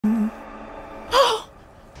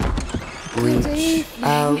reach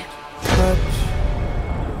out, touch.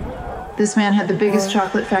 This man had the biggest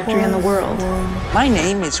chocolate factory in the world. My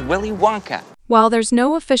name is Willy Wonka. While there's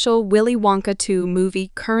no official Willy Wonka 2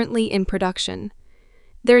 movie currently in production,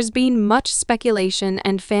 there's been much speculation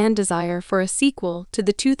and fan desire for a sequel to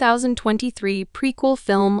the 2023 prequel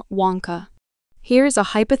film Wonka. Here's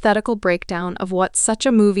a hypothetical breakdown of what such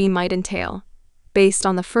a movie might entail, based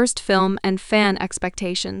on the first film and fan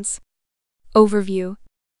expectations. Overview.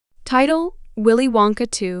 Title: Willy Wonka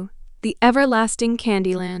 2, The Everlasting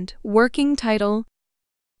Candyland. Working title: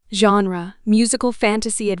 Genre: Musical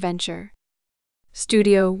Fantasy Adventure.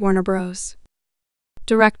 Studio: Warner Bros.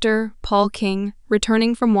 Director: Paul King,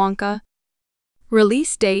 returning from Wonka.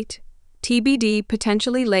 Release date: TBD,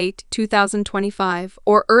 potentially late 2025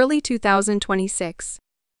 or early 2026.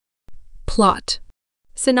 Plot.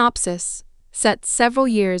 Synopsis. Set several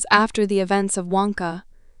years after the events of Wonka,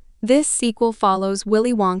 this sequel follows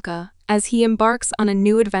Willy Wonka as he embarks on a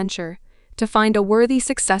new adventure to find a worthy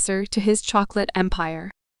successor to his chocolate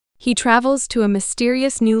empire. He travels to a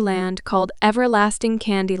mysterious new land called Everlasting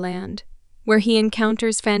Candyland, where he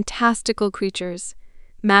encounters fantastical creatures,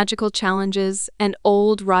 magical challenges, and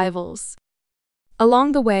old rivals.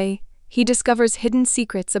 Along the way, he discovers hidden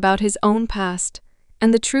secrets about his own past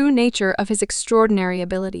and the true nature of his extraordinary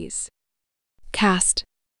abilities. Cast: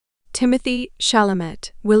 Timothée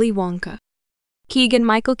Chalamet, Willy Wonka.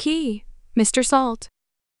 Keegan-Michael Key, Mr. Salt.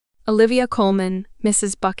 Olivia Colman,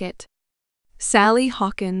 Mrs. Bucket. Sally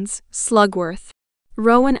Hawkins, Slugworth.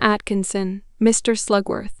 Rowan Atkinson, Mr.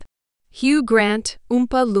 Slugworth. Hugh Grant,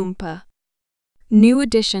 Oompa Loompa. New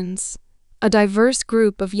additions: a diverse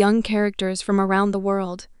group of young characters from around the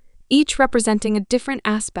world, each representing a different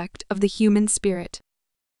aspect of the human spirit.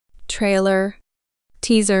 Trailer.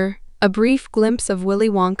 Teaser: a brief glimpse of Willy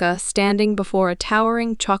Wonka standing before a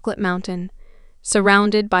towering chocolate mountain,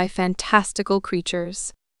 surrounded by fantastical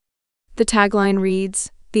creatures. The tagline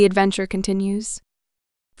reads, "The adventure continues."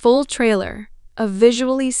 Full trailer: a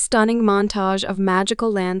visually stunning montage of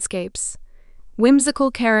magical landscapes, whimsical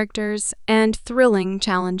characters, and thrilling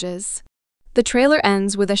challenges. The trailer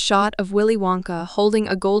ends with a shot of Willy Wonka holding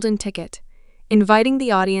a golden ticket, inviting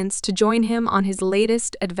the audience to join him on his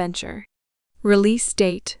latest adventure. Release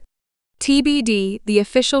date: TBD, the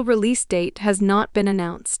official release date has not been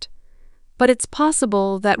announced, but it's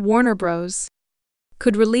possible that Warner Bros.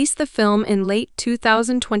 Could release the film in late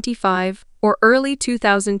 2025 or early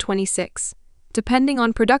 2026, depending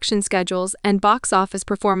on production schedules and box office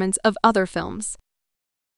performance of other films.